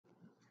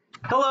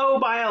Hello,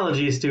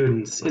 biology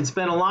students. It's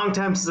been a long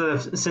time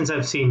since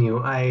I've seen you.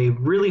 I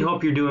really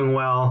hope you're doing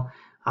well.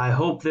 I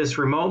hope this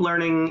remote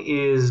learning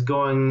is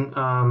going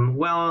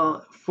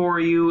well for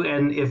you,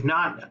 and if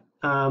not,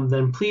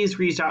 then please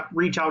reach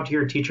out to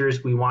your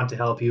teachers. We want to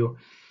help you.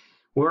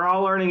 We're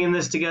all learning in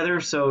this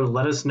together, so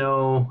let us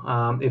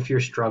know if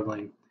you're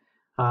struggling.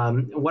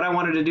 What I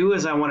wanted to do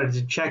is I wanted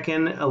to check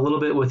in a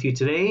little bit with you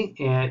today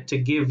and to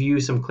give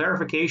you some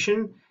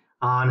clarification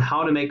on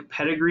how to make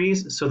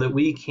pedigrees so that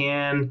we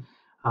can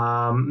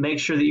make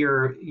sure that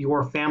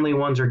your family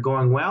ones are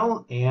going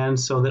well, and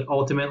so that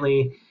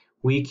ultimately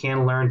we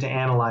can learn to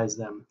analyze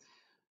them.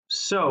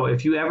 So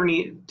if you ever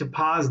need to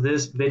pause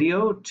this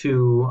video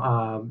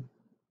to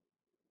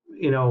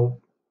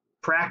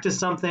practice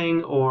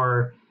something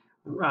or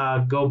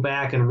go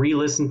back and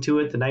re-listen to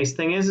it, the nice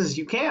thing is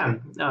you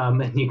can,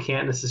 and you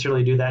can't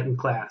necessarily do that in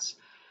class.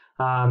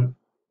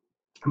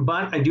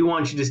 But I do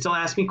want you to still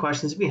ask me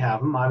questions if you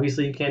have them.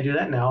 Obviously, you can't do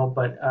that now,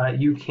 but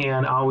you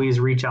can always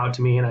reach out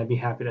to me, and I'd be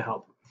happy to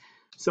help.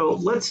 So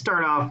let's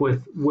start off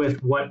with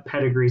what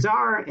pedigrees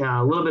are,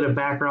 a little bit of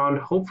background.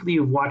 Hopefully,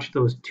 you've watched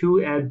those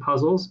 2Ed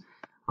puzzles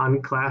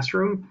on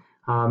Classroom.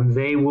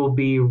 They will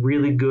be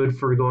really good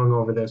for going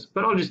over this,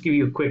 but I'll just give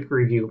you a quick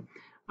review.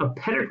 A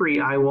pedigree,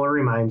 I will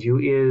remind you,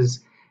 is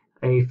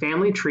a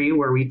family tree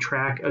where we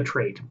track a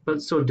trait.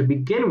 But so to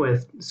begin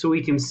with, so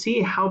we can see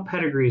how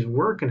pedigrees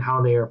work and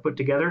how they are put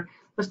together,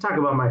 let's talk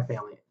about my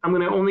family. I'm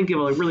going to only give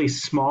a really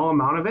small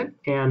amount of it,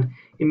 and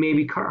it may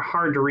be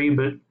hard to read,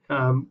 but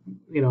I'm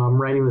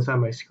writing this on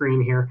my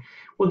screen here.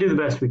 We'll do the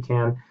best we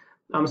can.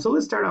 So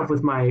let's start off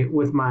with my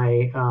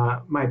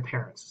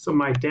parents. So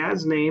my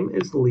dad's name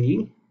is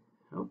Lee,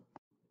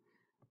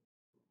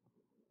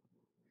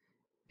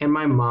 and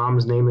my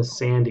mom's name is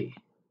Sandy.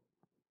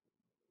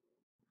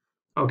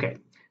 Okay,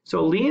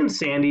 so Lee and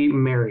Sandy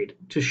married.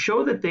 To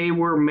show that they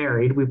were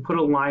married, we put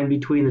a line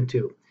between the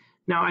two.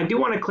 Now, I do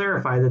want to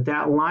clarify that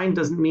that line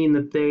doesn't mean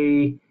that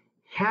they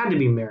had to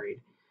be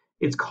married.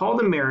 It's called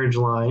a marriage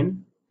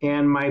line,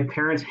 and my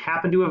parents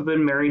happen to have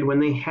been married when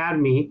they had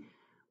me,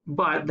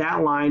 but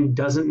that line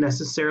doesn't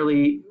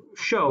necessarily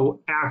show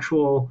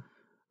actual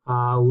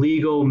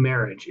legal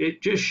marriage.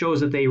 It just shows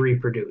that they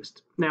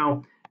reproduced.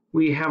 Now,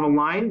 we have a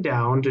line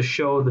down to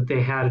show that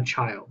they had a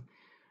child.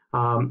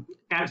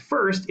 At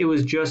first, it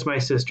was just my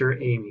sister,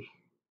 Amy.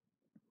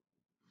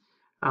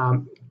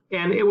 And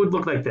it would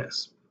look like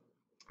this.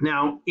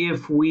 Now,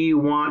 if we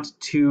want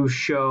to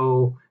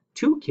show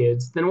two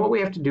kids, then what we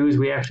have to do is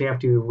we actually have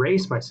to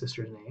erase my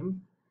sister's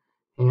name,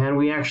 and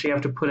we actually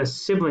have to put a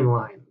sibling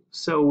line.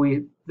 So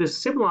this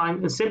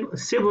sibling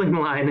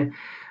line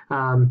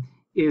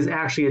is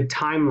actually a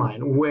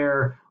timeline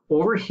where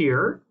over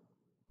here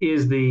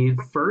is the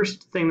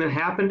first thing that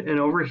happened, and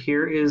over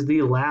here is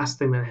the last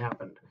thing that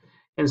happened.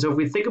 And so if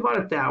we think about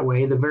it that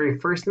way, the very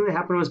first thing that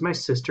happened was my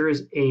sister,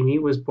 as Amy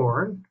was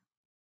born,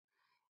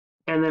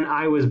 and then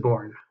I was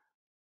born,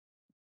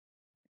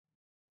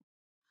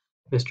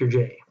 Mr.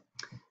 J.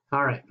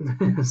 All right,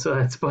 so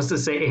that's supposed to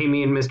say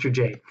Amy and Mr.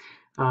 J.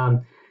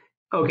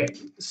 Okay,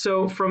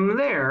 so from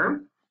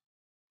there,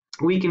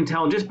 we can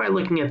tell just by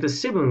looking at the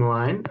sibling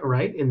line,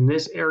 right, in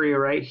this area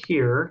right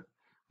here,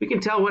 we can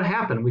tell what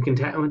happened. We can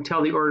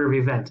tell the order of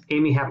events.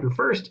 Amy happened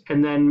first,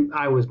 and then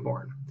I was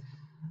born.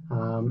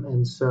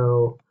 And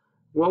so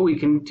what we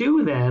can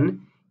do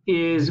then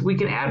is we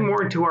can add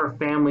more to our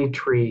family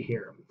tree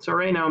here. So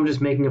right now I'm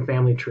just making a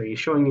family tree,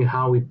 showing you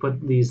how we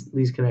put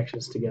these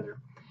connections together.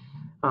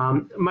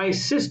 My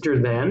sister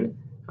then,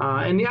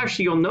 and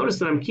actually you'll notice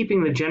that I'm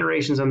keeping the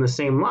generations on the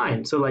same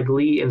line. So like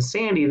Lee and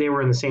Sandy, they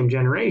were in the same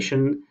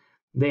generation.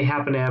 They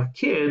happen to have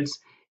kids,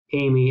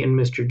 Amy and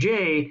Mr.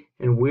 J,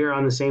 and we're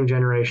on the same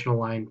generational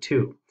line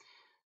too.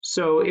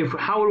 So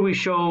how would we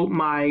show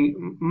my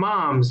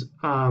mom's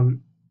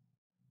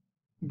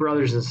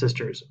brothers and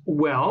sisters?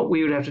 Well,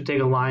 we would have to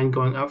take a line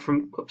going up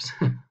from,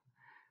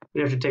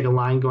 we'd have to take a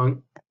line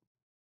going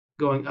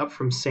up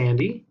from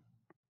Sandy.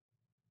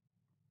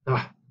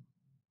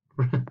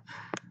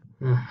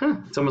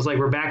 It's almost like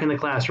we're back in the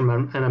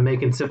classroom and I'm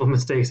making simple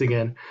mistakes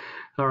again.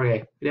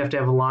 Okay, we'd have to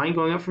have a line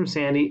going up from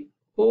Sandy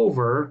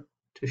over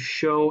to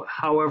show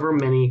however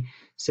many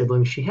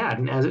siblings she had.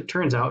 And as it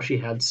turns out, she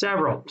had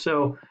several.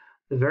 So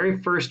the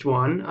very first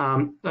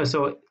one,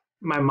 so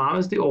my mom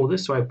is the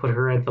oldest, so I put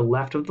her at the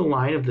left of the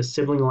line of the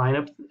sibling line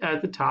up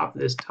at the top.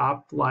 This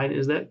top line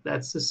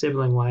that's the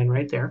sibling line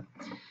right there.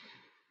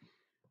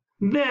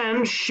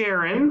 Then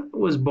Sharon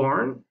was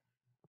born,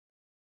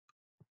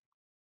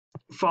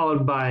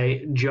 followed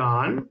by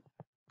John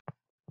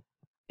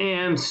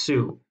and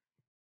Sue.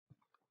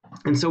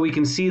 And so we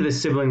can see the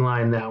sibling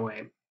line that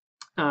way.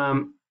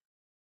 And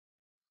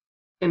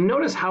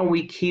notice how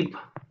we keep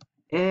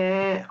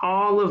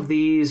all of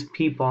these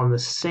people on the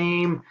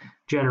same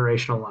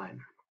generational line.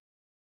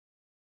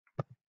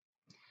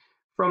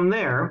 From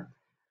there,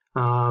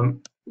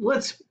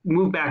 let's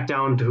move back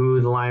down to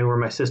the line where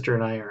my sister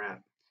and I are at.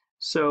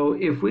 So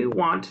if we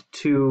want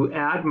to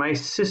add my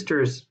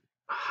sister's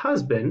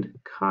husband,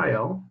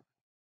 Kyle,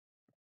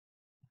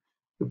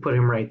 we put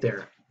him right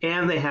there.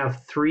 and they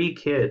have 3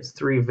 kids,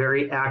 3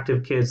 very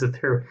active kids that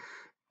they're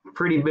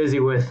pretty busy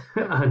with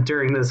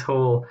during this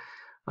whole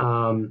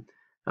thing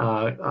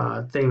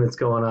that's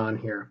going on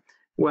here.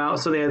 Well,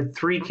 so they had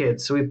 3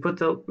 kids. So we put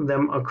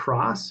them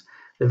across.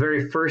 The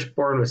very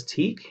firstborn was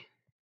Teak,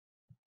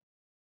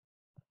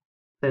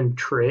 then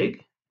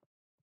Trig.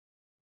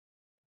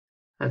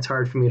 That's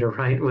hard for me to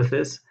write with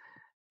this.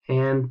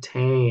 And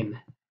Tane.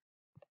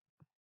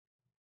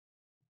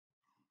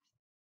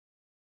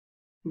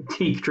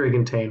 Teak, Trig,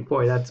 and Tane.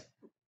 Boy, that's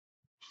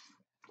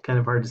kind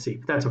of hard to see,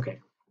 but that's okay.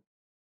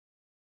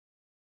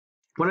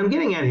 What I'm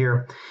getting at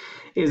here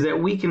is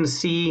that we can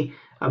see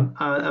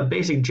a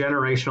basic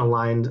generational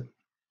line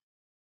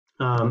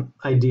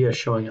idea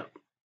showing up.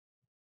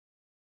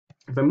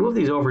 If I move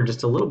these over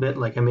just a little bit,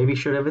 like I maybe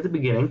should have at the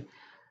beginning,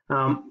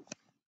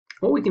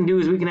 what we can do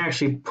is we can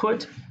actually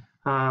put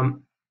my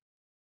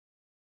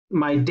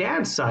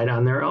dad's side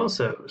on there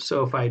also.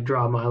 So if I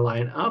draw my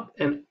line up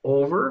and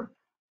over,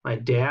 my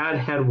dad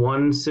had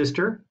 1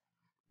 sister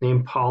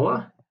named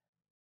Paula.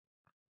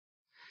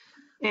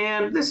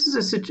 And this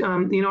is I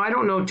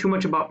don't know too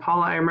much about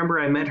Paula. I remember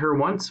I met her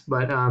once,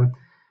 but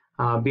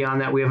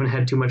beyond that, we haven't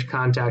had too much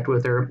contact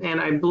with her.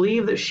 And I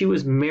believe that she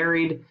was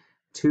married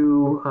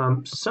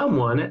to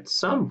someone at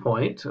some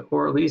point,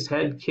 or at least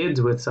had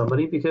kids with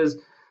somebody, because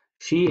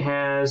she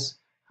has,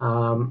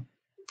 I'm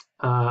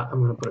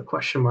going to put a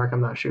question mark.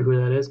 I'm not sure who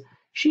that is.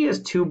 She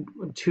has two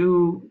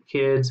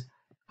kids.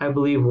 I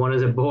believe one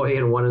is a boy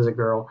and one is a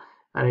girl.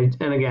 And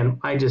again,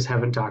 I just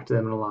haven't talked to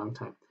them in a long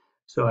time.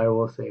 So I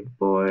will say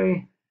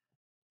boy,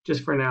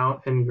 just for now,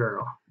 and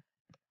girl.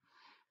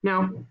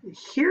 Now,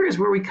 here is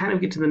where we kind of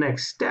get to the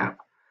next step.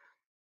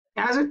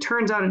 As it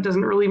turns out, it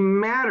doesn't really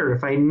matter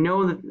if I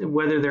know that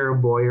whether they're a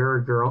boy or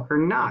a girl or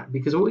not,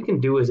 because what we can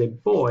do is a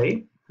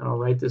boy, and I'll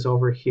write this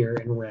over here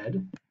in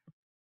red.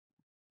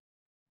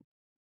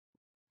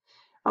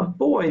 A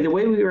boy, the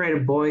way we write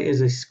a boy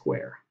is a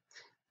square.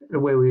 The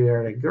way we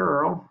write a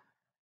girl,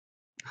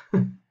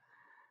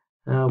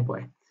 oh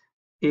boy,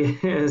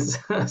 is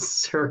a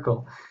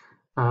circle.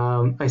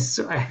 I'm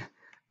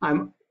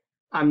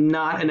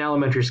not an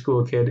elementary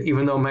school kid,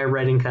 even though my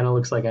writing kind of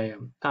looks like I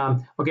am.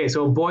 Okay,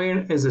 so a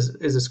boy is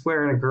a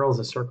square and a girl is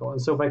a circle.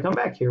 And so if I come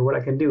back here, what I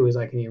can do is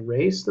I can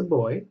erase the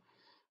boy,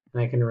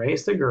 and I can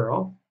erase the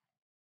girl,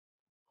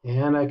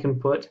 and I can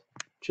put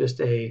just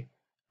a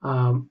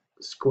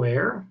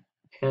square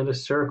and a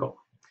circle.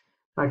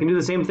 I can do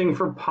the same thing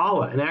for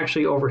Paula. And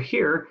actually over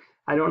here,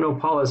 I don't know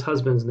Paula's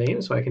husband's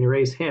name, so I can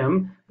erase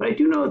him, but I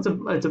do know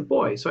it's a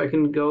boy, so I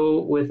can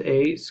go with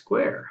a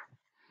square.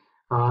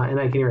 And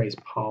I can erase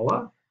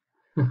Paula.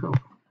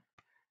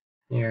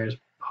 There's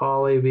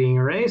Polly being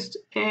erased,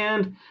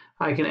 and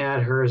I can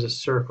add her as a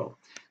circle.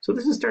 So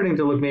this is starting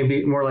to look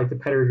maybe more like the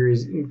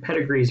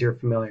pedigrees you're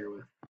familiar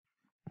with.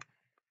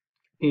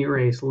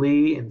 Erase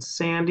Lee and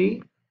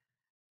Sandy,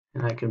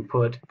 and I can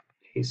put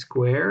a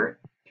square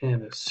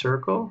and a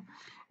circle.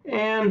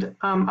 And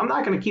I'm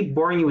not going to keep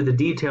boring you with the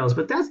details,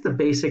 but that's the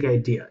basic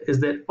idea, is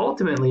that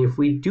ultimately if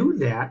we do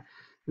that,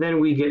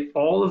 then we get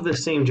all of the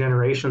same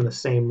generation, the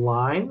same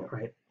line,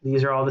 right?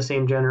 These are all the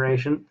same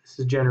generation. This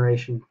is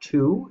generation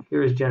 2.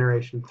 Here is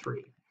generation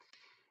 3.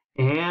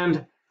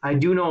 And I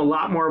do know a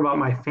lot more about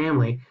my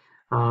family.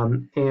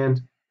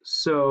 And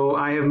so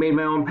I have made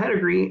my own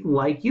pedigree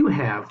like you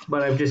have,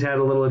 but I've just had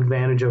a little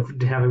advantage of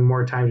having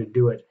more time to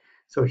do it.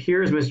 So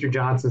here's Mr.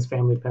 Johnson's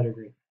family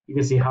pedigree. You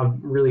can see how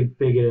really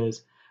big it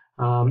is.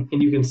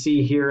 And you can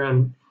see here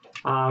on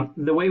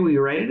the way we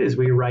write it is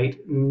we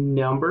write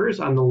numbers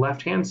on the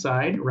left-hand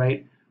side,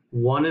 right?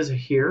 1 is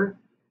here.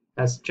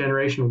 That's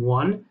generation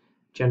 1,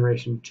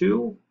 generation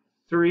 2,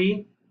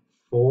 3,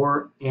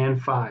 4,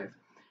 and 5.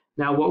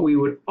 Now, what we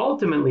would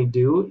ultimately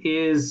do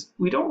is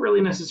we don't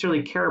really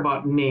necessarily care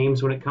about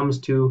names when it comes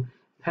to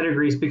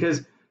pedigrees,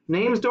 because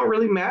names don't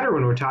really matter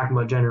when we're talking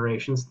about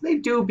generations. They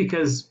do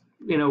because,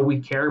 you know,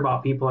 we care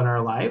about people in our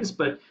lives,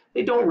 but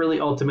they don't really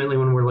ultimately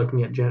when we're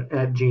looking at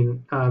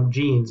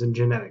genes and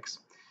genetics.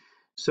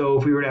 So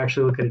if we were to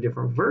actually look at a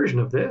different version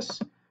of this,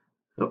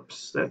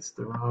 oops, that's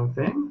the wrong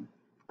thing.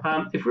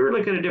 If we were to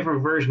look at a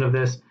different version of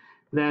this,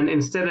 then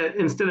instead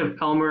of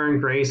Elmer and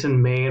Grace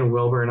and May and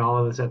Wilbur and all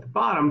of this at the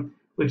bottom,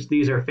 which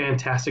these are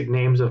fantastic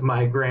names of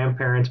my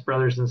grandparents,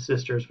 brothers and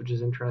sisters, which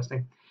is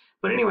interesting.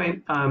 But anyway,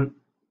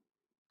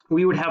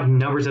 we would have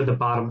numbers at the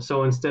bottom.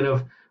 So instead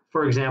of,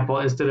 for example,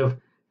 instead of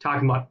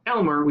talking about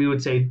Elmer, we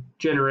would say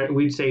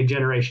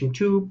generation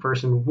 2,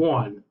 person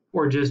 1,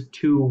 or just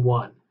 2,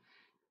 1.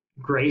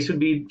 Grace would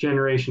be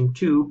generation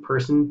 2,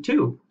 person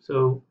 2.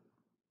 So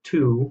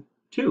 2,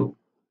 2.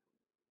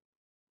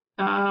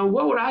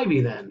 What would I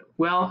be then?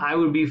 Well, I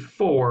would be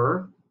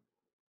 4,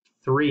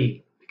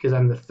 3, because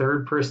I'm the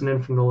third person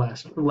in from the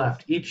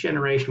left. Each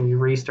generation we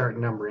restart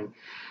numbering.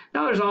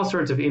 Now there's all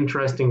sorts of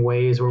interesting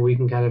ways where we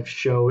can kind of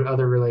show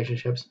other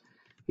relationships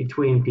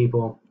between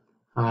people.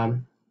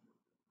 But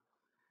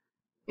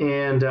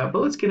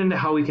let's get into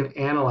how we can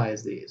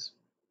analyze these.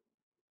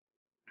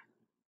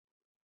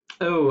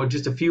 Oh,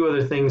 just a few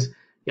other things.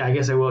 Yeah, I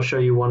guess I will show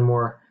you one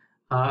more.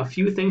 A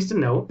few things to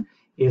note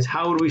is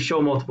how would we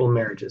show multiple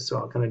marriages? So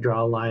I'll kind of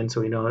draw a line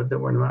so we know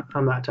that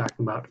I'm not talking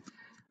about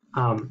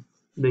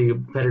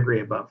the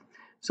pedigree above.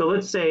 So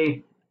let's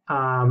say,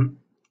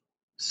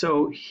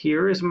 so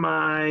here is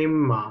my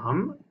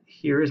mom,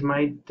 here is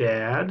my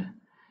dad,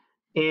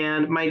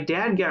 and my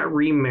dad got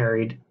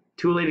remarried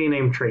to a lady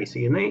named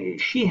Tracy,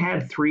 and she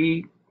had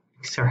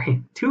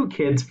two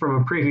kids from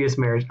a previous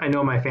marriage. I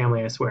know my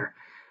family, I swear.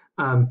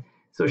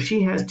 So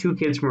she has 2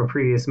 kids from a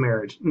previous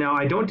marriage. Now,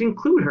 I don't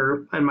include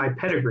her in my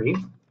pedigree.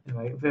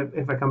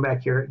 If I come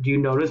back here, do you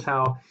notice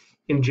how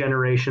in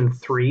generation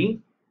 3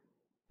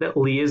 that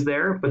Lee is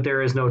there, but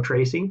there is no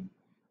Tracy?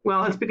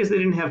 Well, it's because they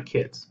didn't have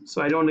kids,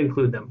 so I don't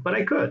include them, but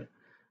I could.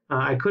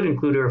 I could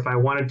include her if I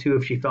wanted to,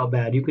 if she felt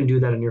bad. You can do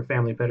that in your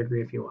family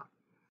pedigree if you want.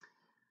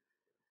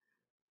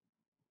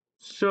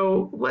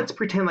 So let's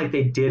pretend like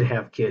they did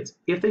have kids.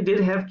 If they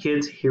did have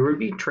kids, here would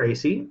be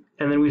Tracy,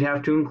 and then we'd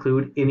have to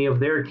include any of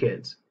their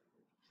kids.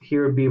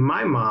 Here would be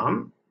my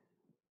mom,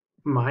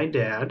 my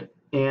dad,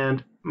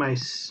 and my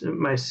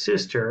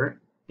sister,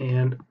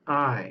 and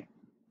I.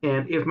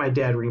 And if my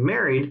dad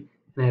remarried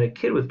and had a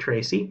kid with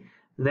Tracy,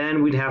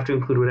 then we'd have to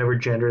include whatever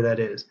gender that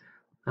is.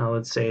 Now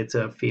let's say it's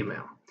a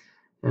female.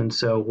 And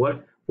so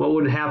what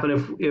would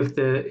happen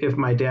if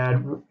my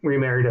dad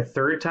remarried a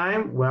 3rd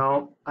time?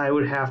 Well, I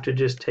would have to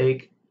just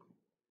take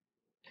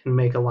and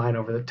make a line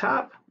over the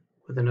top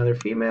with another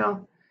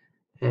female,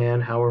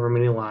 and however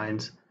many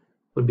lines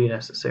would be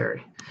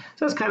necessary.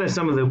 So that's kind of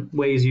some of the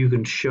ways you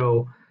can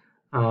show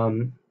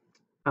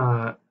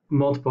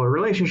multiple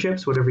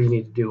relationships, whatever you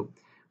need to do.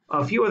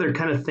 A few other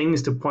kind of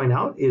things to point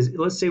out is,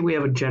 let's say we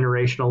have a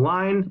generational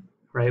line,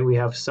 right? We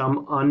have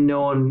some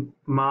unknown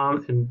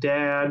mom and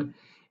dad,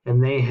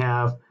 and they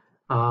have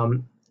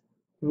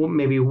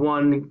maybe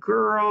one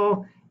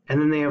girl, and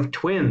then they have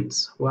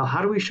twins. Well,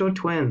 how do we show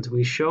twins?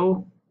 We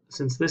show,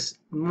 since this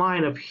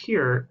line up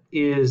here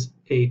is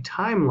a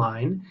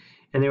timeline,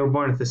 and they were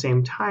born at the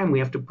same time, we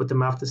have to put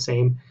them off the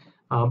same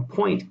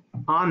point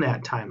on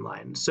that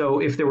timeline. So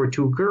if there were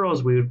 2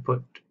 girls, we would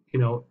put,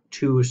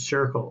 2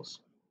 circles.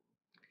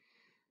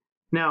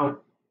 Now,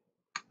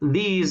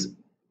 the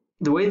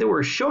way that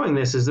we're showing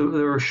this is that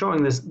we're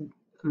showing this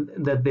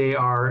that they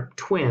are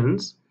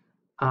twins,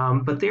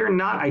 but they are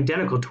not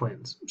identical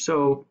twins.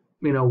 So,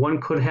 one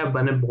could have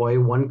been a boy,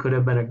 one could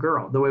have been a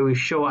girl. The way we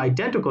show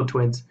identical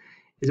twins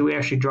is that we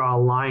actually draw a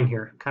line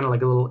here, kind of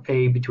like a little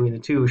A between the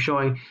 2,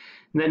 showing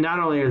that not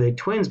only are they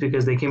twins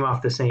because they came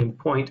off the same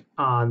point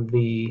on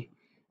the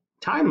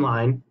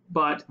timeline,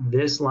 but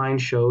this line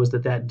shows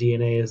that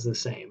DNA is the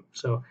same.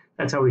 So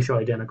that's how we show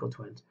identical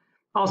twins.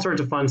 All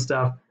sorts of fun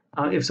stuff.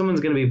 If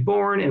someone's going to be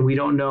born and we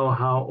don't know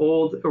how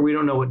old or we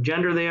don't know what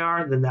gender they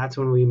are, then that's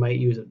when we might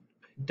use a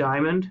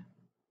diamond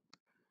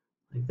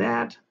like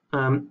that.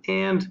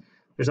 And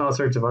there's all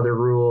sorts of other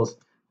rules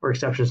or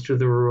exceptions to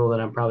the rule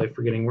that I'm probably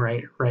forgetting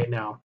right now.